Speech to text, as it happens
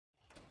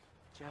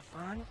you have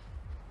fun?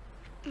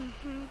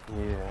 Mm-hmm.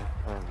 Yeah,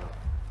 I know.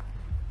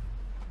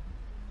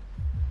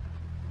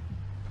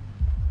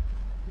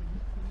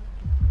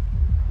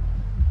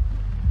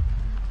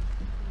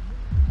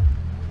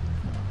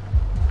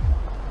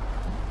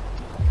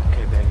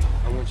 Okay, baby,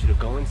 I want you to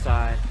go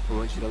inside. I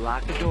want you to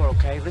lock the door,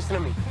 okay? Listen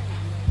to me.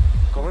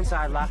 Go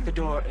inside, lock the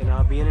door, and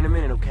I'll be in a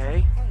minute,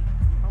 okay?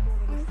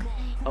 Okay.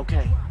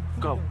 Okay,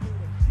 go.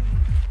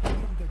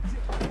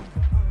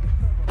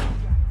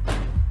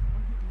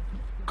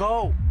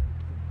 Go!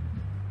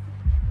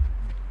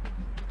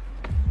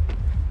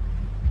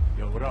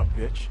 Yo, what up,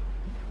 bitch?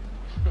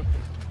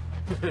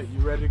 You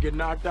ready to get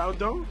knocked out,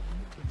 though?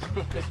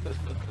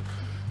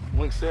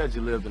 Wink said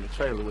you lived in a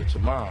trailer with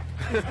your mom.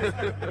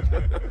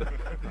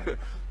 But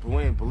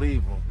we ain't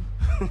believe him.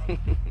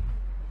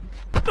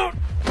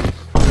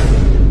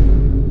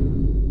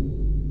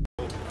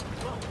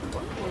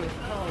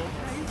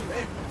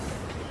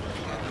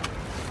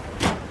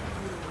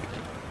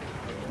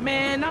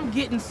 Man, I'm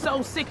getting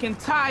so sick and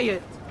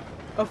tired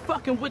of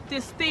fucking with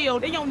this steel.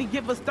 They only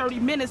give us 30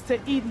 minutes to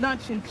eat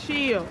lunch and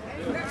chill.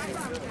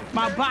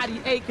 My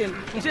body aching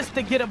just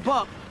to get a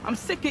buck. I'm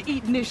sick of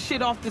eating this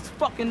shit off this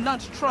fucking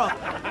lunch truck.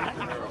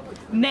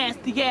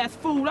 Nasty ass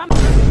food.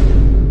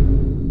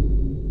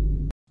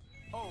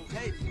 Oh,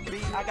 hey,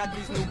 B, I got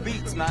these new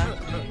beats, man.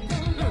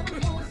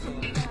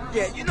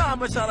 Yeah, you know how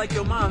much I like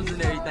your moms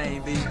and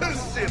everything, B.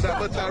 Shit, how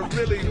much I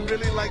really,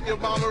 really like your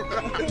mama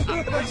around.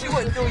 But she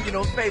wasn't doing you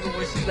no favor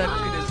when she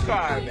left you this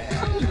car, man.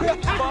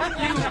 Fuck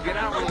you, get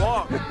out and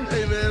walk.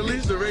 Hey, man, at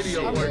least the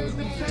radio works.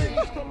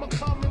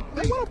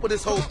 Hey, what up with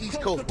this whole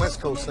East Coast,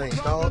 West Coast thing,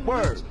 dog?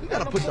 Word. You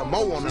gotta put the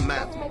Mo on the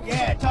map.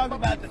 Yeah, talking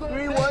about the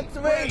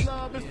 313.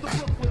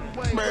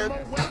 Man,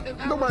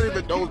 nobody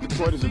even knows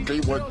Detroit is a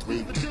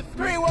 313.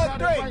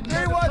 313,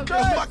 313.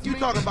 The fuck you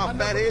talking about,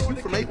 fathead? You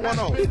from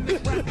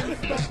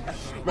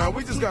 810. Man,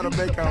 we just gotta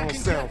make our own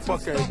sound.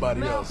 Fuck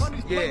everybody else.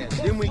 Yeah,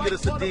 then we get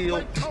us a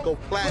deal, go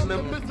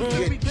platinum,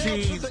 get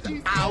cheese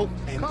out,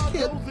 and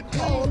kill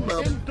all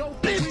the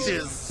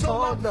bitches.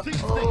 All the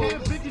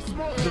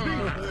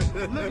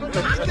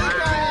I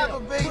have a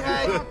big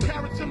head.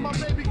 Carrots in my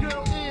baby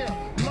girl ear.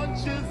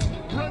 Lunches,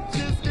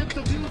 brunches,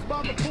 interviews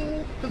by the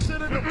pool.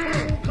 Consider the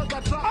pool, cause I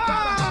dropped out of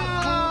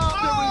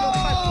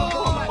high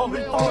school.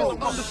 Oh,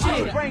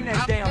 shit, bring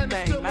that damn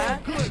thing,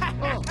 man.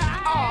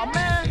 Oh,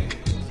 man.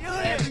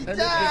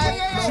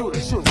 Shoot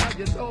it, shoot it.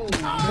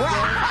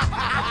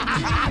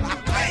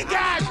 Hey,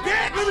 guys,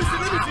 bitch!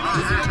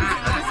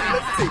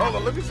 Let me see. Hold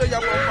on, let me show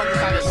y'all motherfuckers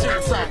how to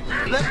shoot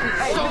something. Let me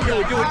show you.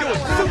 Do it.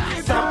 Shoot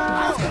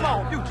something. Come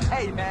on, you.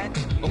 Hey, man.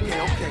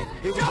 Okay.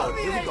 Here we go.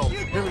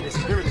 Here it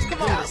is.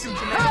 Come on.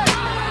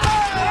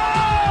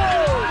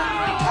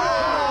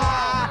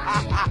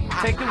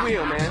 Take the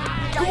wheel, man.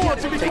 Come on,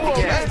 Jimmy, Take come the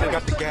on, gas. man. I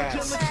got the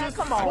gas. Man,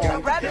 come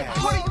on, Rabbit.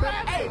 What are you?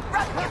 Hey,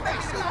 Rabbit, get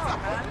back to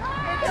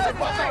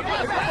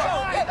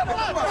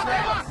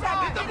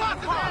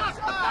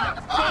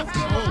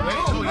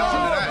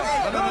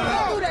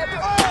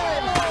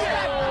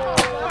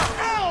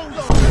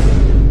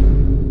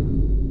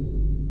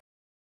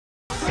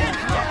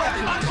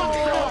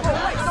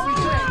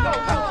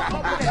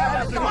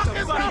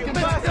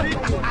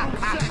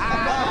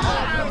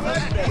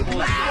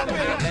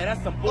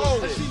that's some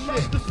bullshit.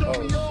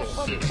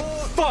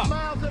 Fuck!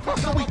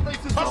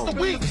 Pass the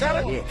weed,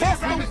 tell it. Pass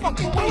the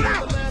fucking weed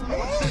out.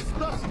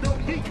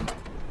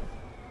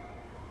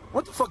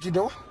 What the fuck you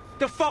doing?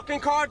 The fucking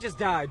car just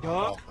died,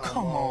 dog.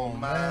 Come on,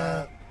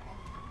 man.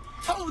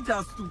 Told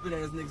y'all stupid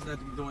ass niggas not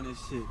to be doing this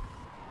shit.